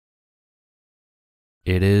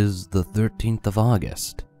It is the 13th of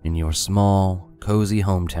August in your small, cozy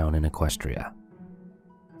hometown in Equestria.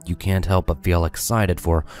 You can't help but feel excited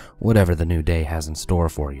for whatever the new day has in store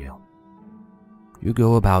for you. You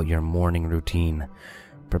go about your morning routine,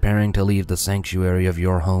 preparing to leave the sanctuary of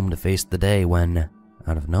your home to face the day when,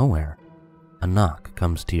 out of nowhere, a knock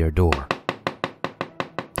comes to your door.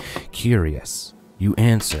 Curious, you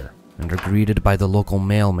answer and are greeted by the local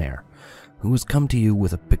mailman, who has come to you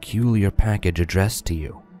with a peculiar package addressed to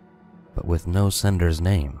you, but with no sender's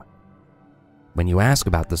name. When you ask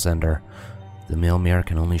about the sender, the mailman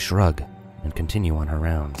can only shrug and continue on her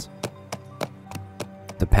rounds.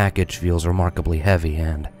 The package feels remarkably heavy,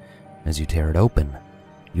 and as you tear it open,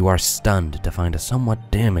 you are stunned to find a somewhat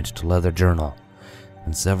damaged leather journal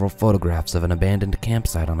and several photographs of an abandoned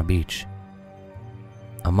campsite on a beach.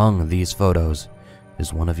 Among these photos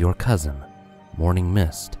is one of your cousin, Morning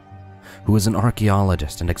Mist, who is an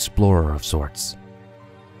archaeologist and explorer of sorts.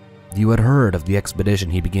 You had heard of the expedition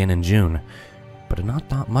he began in June, but had not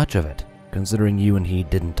thought much of it, considering you and he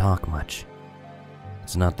didn't talk much.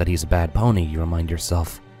 It's not that he's a bad pony, you remind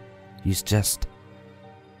yourself. He's just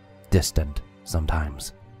distant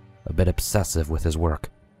sometimes, a bit obsessive with his work.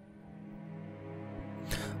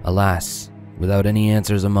 Alas, without any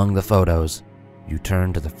answers among the photos, you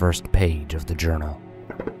turn to the first page of the journal.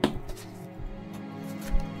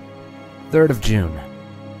 3rd of June.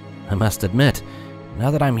 I must admit,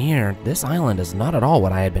 now that I'm here, this island is not at all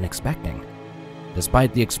what I had been expecting.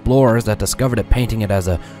 Despite the explorers that discovered it painting it as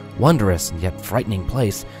a wondrous and yet frightening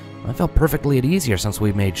place, I felt perfectly at ease here since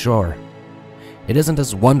we made shore. It isn't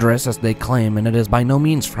as wondrous as they claim, and it is by no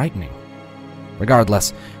means frightening.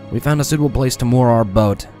 Regardless, we found a suitable place to moor our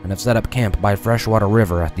boat and have set up camp by a freshwater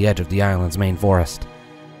river at the edge of the island's main forest.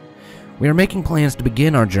 We are making plans to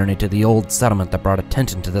begin our journey to the old settlement that brought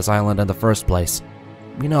attention to this island in the first place.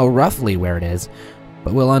 We know roughly where it is,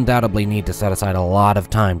 but we'll undoubtedly need to set aside a lot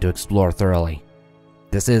of time to explore thoroughly.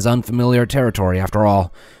 This is unfamiliar territory after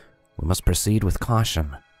all. We must proceed with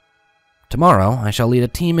caution. Tomorrow, I shall lead a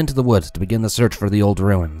team into the woods to begin the search for the old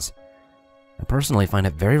ruins. I personally find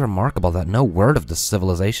it very remarkable that no word of this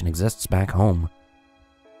civilization exists back home.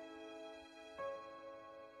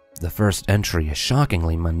 The first entry is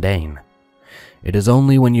shockingly mundane. It is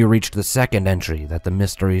only when you reach the second entry that the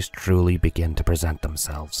mysteries truly begin to present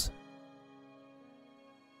themselves.